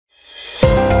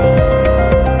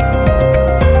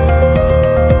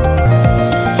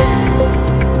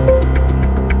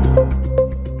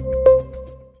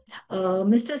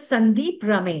Sandeep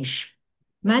Ramesh,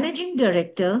 Managing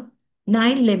Director,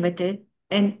 Nile Limited,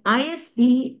 an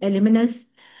ISB alumnus,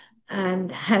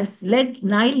 and has led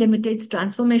Nile Limited's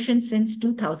transformation since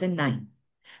 2009,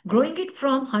 growing it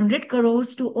from 100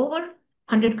 crores to over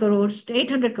 100 crores to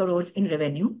 800 crores in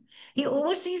revenue. He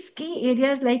oversees key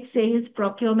areas like sales,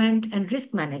 procurement, and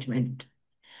risk management.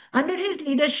 Under his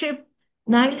leadership,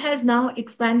 Nile has now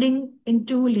expanding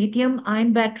into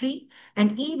lithium-ion battery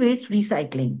and e-waste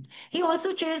recycling. He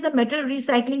also chairs the Metal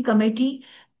Recycling Committee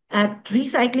at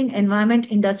Recycling Environment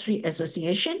Industry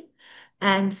Association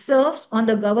and serves on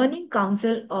the governing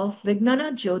council of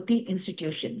Vignana Jyoti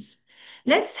institutions.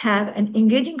 Let's have an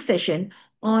engaging session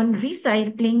on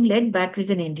recycling lead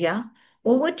batteries in India.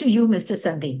 Over to you, Mr.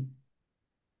 Sandeep.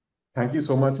 Thank you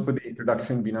so much for the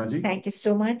introduction, Binaji. Thank you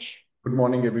so much. Good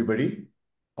morning, everybody.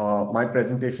 My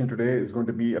presentation today is going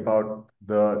to be about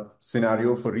the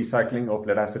scenario for recycling of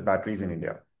lead acid batteries in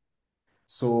India.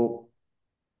 So,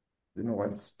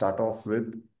 I'll start off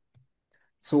with.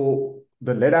 So,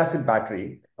 the lead acid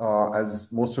battery,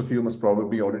 as most of you must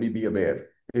probably already be aware,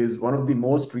 is one of the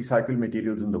most recycled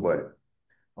materials in the world.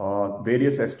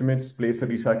 Various estimates place the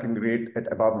recycling rate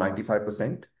at about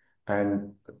 95%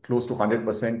 and close to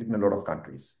 100% in a lot of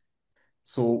countries.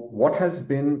 So what are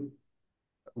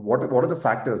the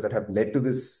factors that have led to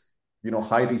this,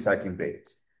 high recycling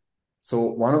rates? So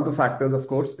one of the factors, of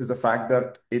course, is the fact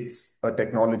that it's a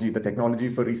technology. The technology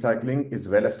for recycling is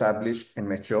well established and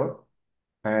mature.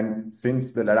 And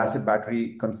since the lead acid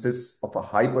battery consists of a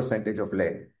high percentage of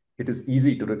lead, it is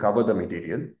easy to recover the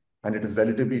material and it is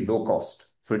relatively low cost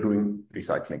for doing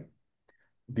recycling.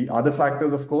 The other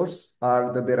factors, of course,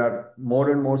 are that there are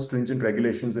more and more stringent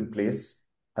regulations in place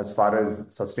as far as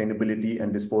sustainability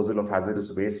and disposal of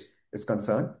hazardous waste is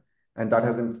concerned. And that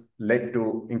has led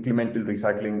to incremental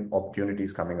recycling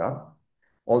opportunities coming up.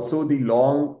 Also, the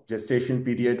long gestation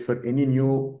period for any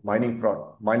new mining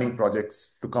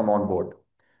projects to come on board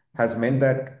has meant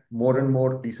that more and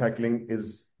more recycling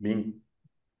is being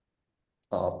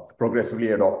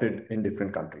progressively adopted in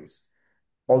different countries.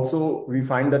 Also, we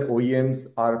find that OEMs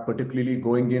are particularly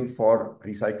going in for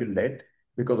recycled lead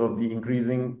because of the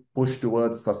increasing push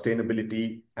towards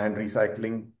sustainability and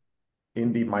recycling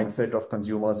in the mindset of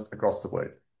consumers across the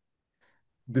world.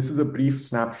 This is a brief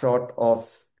snapshot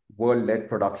of world lead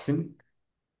production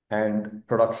and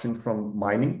production from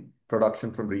mining,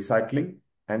 production from recycling,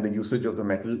 and the usage of the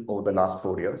metal over the last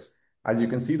 4 years. As you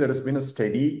can see, there has been a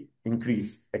steady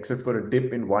increase, except for a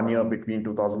dip in 1 year between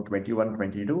 2021 and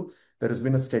 22. There has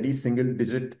been a steady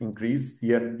single-digit increase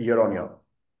year on year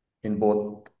in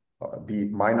both the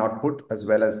mine output as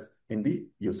well as in the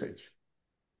usage.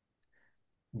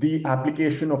 The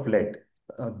application of lead.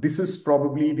 This is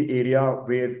probably the area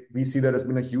where we see there has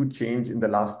been a huge change in the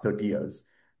last 30 years.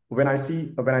 When I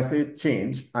say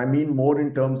change, I mean more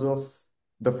in terms of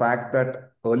the fact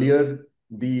that earlier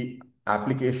the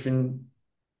application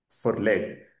for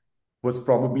lead was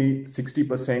probably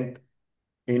 60%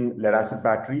 in lead acid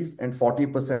batteries and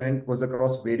 40% was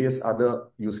across various other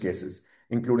use cases,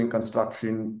 including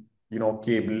construction,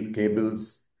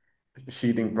 cables,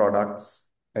 sheathing products,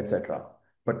 etc.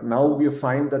 But now we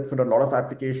find that for a lot of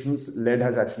applications, lead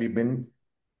has actually been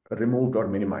removed or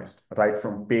minimized, right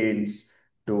from paints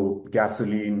to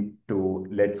gasoline to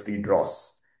lead-free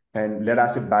dross. And lead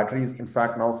acid batteries, in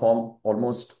fact, now form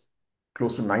almost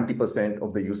close to 90%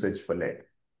 of the usage for lead.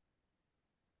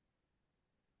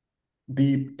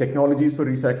 The technologies for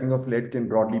recycling of lead can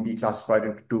broadly be classified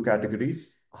into two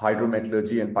categories: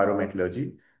 hydrometallurgy and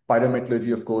pyrometallurgy.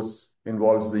 Pyrometallurgy, of course,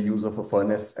 involves the use of a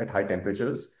furnace at high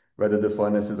temperatures, whether the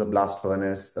furnace is a blast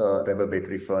furnace, a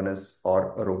reverberatory furnace,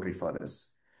 or a rotary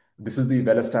furnace. This is the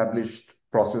well-established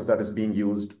process that is being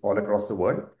used all across the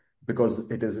world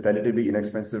because it is relatively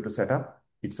inexpensive to set up.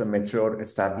 It's a mature,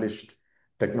 established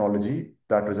technology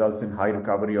that results in high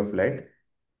recovery of lead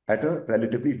at a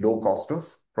relatively low cost of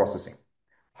processing.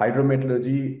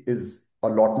 Hydrometallurgy is a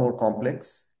lot more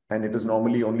complex, and it is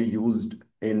normally only used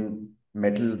in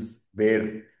metals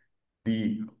where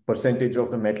the percentage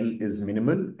of the metal is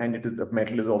minimal, and the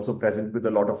metal is also present with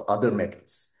a lot of other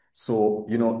metals. So,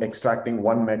 extracting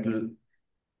one metal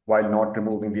while not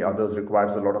removing the others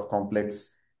requires a lot of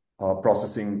complex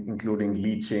processing, including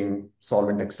leaching,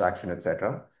 solvent extraction,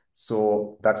 etc.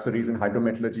 So that's the reason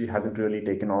hydrometallurgy hasn't really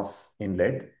taken off in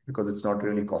lead, because it's not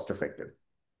really cost effective.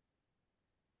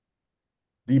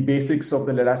 The basics of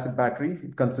the lead acid battery,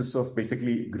 it consists of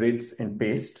basically grids and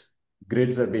paste.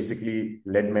 Grids are basically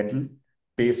lead metal.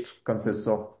 Paste consists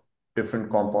of different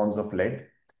compounds of lead.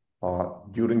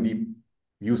 During the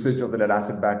usage of the lead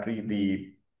acid battery,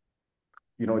 the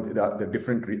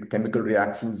different chemical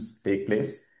reactions take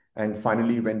place. And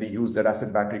finally, when the used lead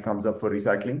acid battery comes up for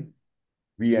recycling,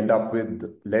 we end up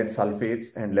with lead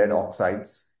sulfates and lead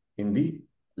oxides in the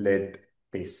lead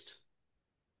paste.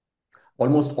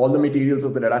 Almost all the materials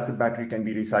of the lead acid battery can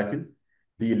be recycled.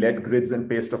 The lead grids and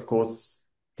paste, of course,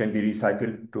 can be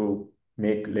recycled to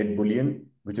make lead bullion,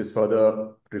 which is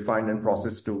further refined and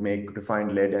processed to make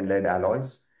refined lead and lead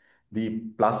alloys. The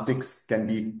plastics can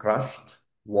be crushed,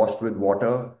 washed with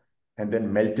water, and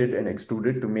then melted and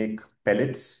extruded to make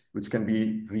pellets, which can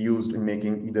be reused in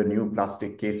making either new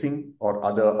plastic casing or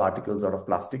other articles out of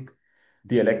plastic.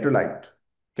 The electrolyte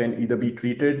can either be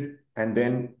treated and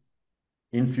then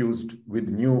infused with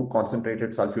new concentrated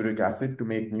sulfuric acid to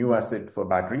make new acid for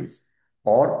batteries,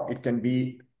 or it can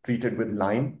be treated with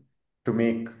lime to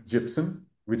make gypsum,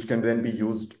 which can then be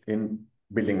used in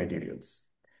building materials.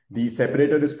 The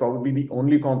separator is probably the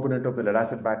only component of the lead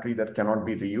acid battery that cannot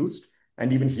be reused.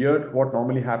 And even here, what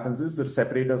normally happens is the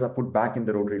separators are put back in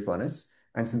the rotary furnace.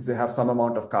 And since they have some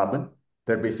amount of carbon,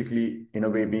 they're basically, in a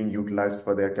way, being utilized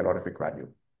for their calorific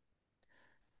value.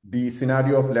 The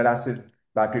scenario of lead acid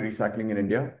battery recycling in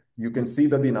India, you can see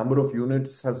that the number of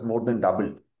units has more than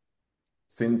doubled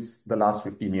since the last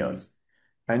 15 years.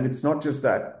 And it's not just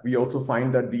that. We also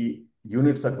find that the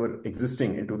units that were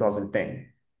existing in 2010,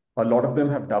 a lot of them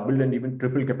have doubled and even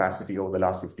triple capacity over the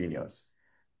last 15 years.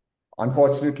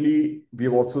 Unfortunately, we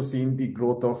have also seen the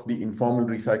growth of the informal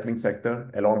recycling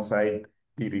sector alongside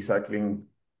the recycling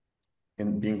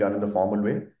being done in the formal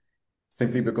way,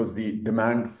 simply because the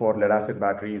demand for lead acid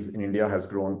batteries in India has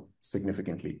grown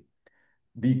significantly.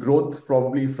 The growth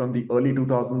probably from the early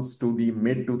 2000s to the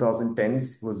mid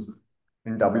 2010s was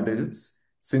in double digits.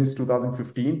 Since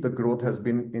 2015, the growth has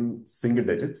been in single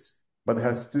digits, but there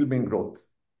has still been growth.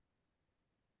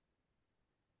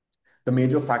 The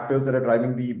major factors that are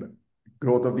driving the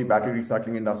growth of the battery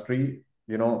recycling industry,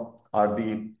 are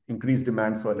the increased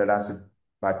demand for lead acid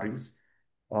batteries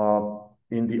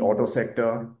in the auto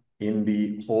sector, in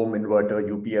the home inverter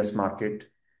UPS market,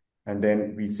 and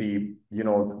then we see,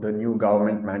 the new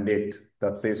government mandate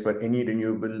that says for any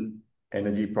renewable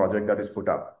energy project that is put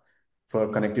up for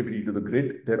connectivity to the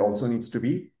grid, there also needs to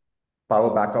be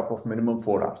power backup of minimum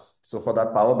 4 hours. So for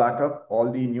that power backup,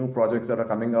 all the new projects that are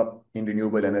coming up in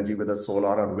renewable energy, whether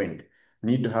solar or wind,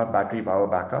 need to have battery power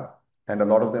backup. And a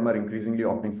lot of them are increasingly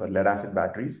opting for lead acid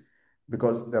batteries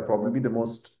because they're probably the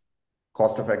most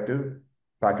cost-effective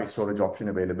battery storage option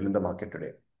available in the market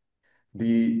today.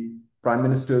 The Prime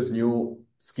Minister's new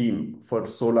scheme for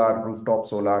solar, rooftop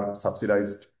solar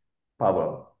subsidized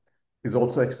power is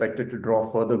also expected to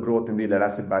draw further growth in the lead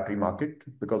acid battery market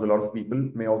because a lot of people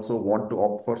may also want to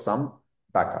opt for some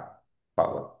backup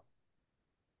power.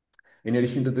 In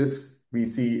addition to this, we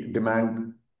see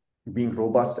demand being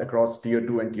robust across tier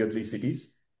 2 and tier 3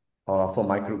 cities for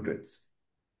microgrids.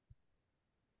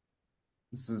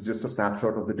 This is just a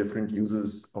snapshot of the different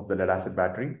uses of the lead acid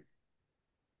battery.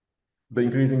 The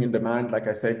increasing in demand, like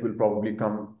I said, will probably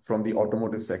come from the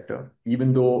automotive sector.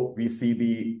 Even though we see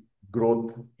the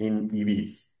growth in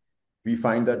EVs, we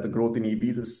find that the growth in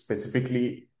EVs is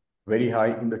specifically very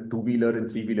high in the two-wheeler and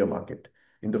three-wheeler market.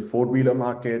 In the four-wheeler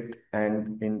market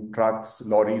and in trucks,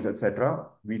 lorries, etc.,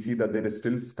 we see that there is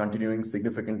still continuing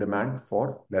significant demand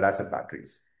for lead acid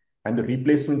batteries. And the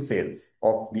replacement sales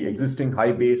of the existing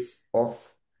high base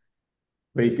of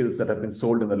vehicles that have been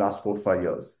sold in the last 4 or 5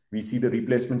 years, we see the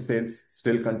replacement sales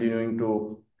still continuing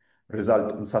to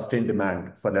result in sustained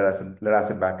demand for lead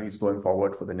acid batteries going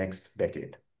forward for the next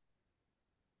decade.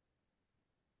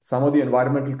 Some of the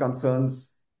environmental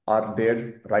concerns are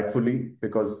there rightfully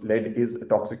because lead is a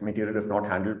toxic material if not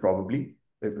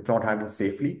handled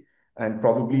safely. And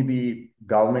probably the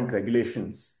government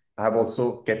regulations have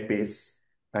also kept pace,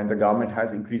 and the government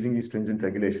has increasingly stringent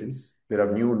regulations. There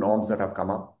are new norms that have come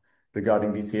up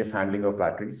regarding the safe handling of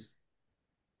batteries.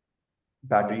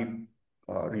 Battery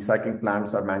recycling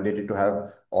plants are mandated to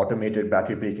have automated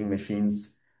battery breaking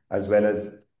machines as well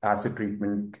as acid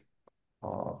treatment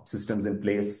systems in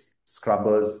place,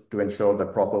 scrubbers to ensure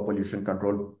that proper pollution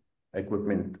control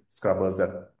equipment, scrubbers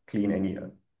that clean any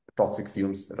toxic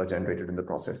fumes that are generated in the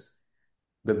process.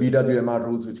 The BWMR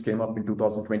rules, which came up in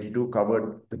 2022,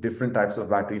 covered the different types of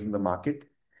batteries in the market,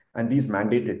 and these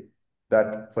mandated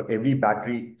that for every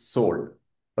battery sold,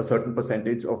 a certain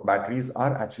percentage of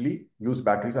used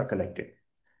batteries are collected,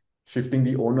 shifting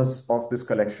the onus of this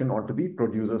collection onto the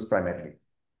producers primarily.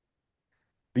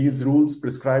 These rules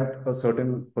prescribed a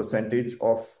certain percentage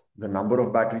of the number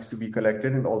of batteries to be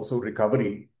collected and also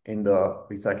recovery in the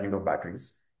recycling of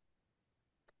batteries.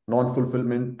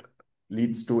 Non-fulfillment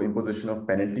leads to imposition of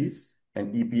penalties,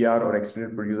 and EPR or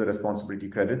extended producer responsibility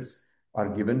credits are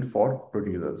given for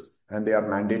producers, and they are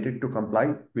mandated to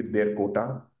comply with their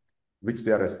quota, which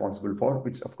they are responsible for,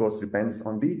 which of course depends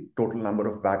on the total number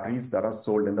of batteries that are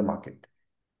sold in the market.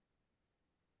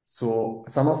 So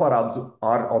some of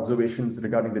our observations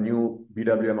regarding the new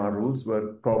BWMR rules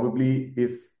were probably,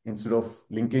 if instead of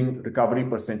linking recovery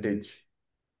percentage,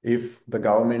 if the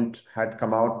government had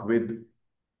come out with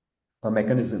a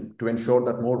mechanism to ensure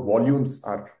that more volumes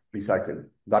are recycled,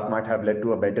 that might have led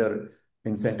to a better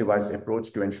incentivized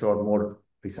approach to ensure more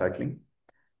recycling.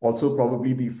 Also,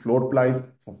 probably the floor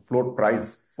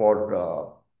price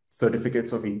for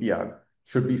certificates of EPR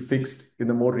should be fixed in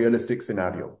a more realistic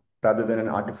scenario rather than an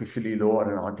artificially low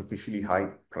or an artificially high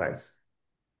price.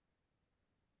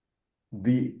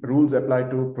 The rules apply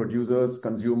to producers,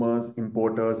 consumers,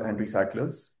 importers, and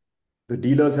recyclers. The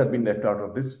dealers have been left out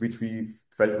of this, which we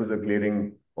felt was a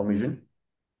glaring omission.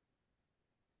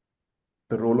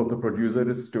 The role of the producer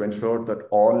is to ensure that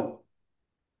all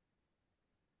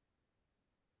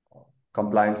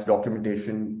compliance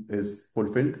documentation is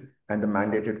fulfilled and the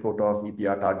mandated quota of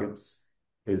EPR targets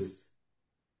is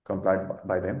complied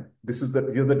by them. These are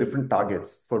the different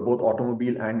targets for both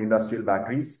automobile and industrial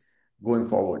batteries going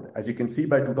forward. As you can see,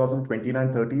 by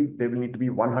 2029-30, they will need to be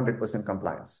 100%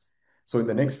 compliance. So in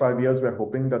the next 5 years, we're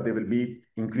hoping that there will be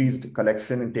increased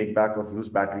collection and take back of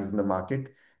used batteries in the market,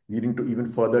 leading to even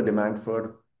further demand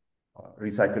for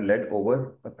recycled lead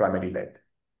over primary lead.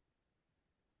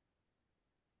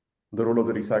 The role of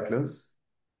the recyclers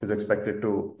is expected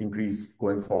to increase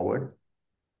going forward,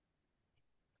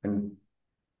 and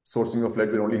sourcing of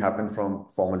lead will only happen from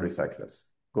formal recyclers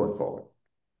going forward.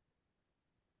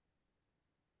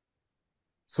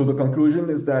 So the conclusion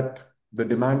is that the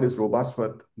demand is robust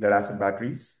for lead acid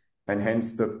batteries, and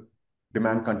hence the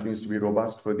demand continues to be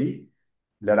robust for the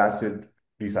lead acid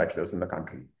recyclers in the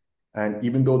country. And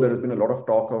even though there has been a lot of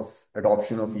talk of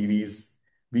adoption of EVs,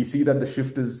 we see that the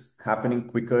shift is happening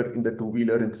quicker in the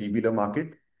two-wheeler and three-wheeler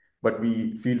market. But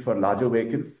we feel for larger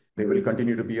vehicles, there will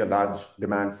continue to be a large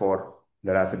demand for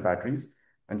lead acid batteries.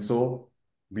 And so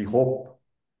we hope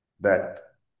that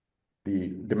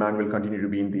the demand will continue to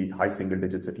be in the high single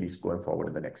digits, at least going forward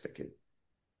in the next decade.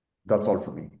 That's all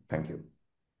for me. Thank you.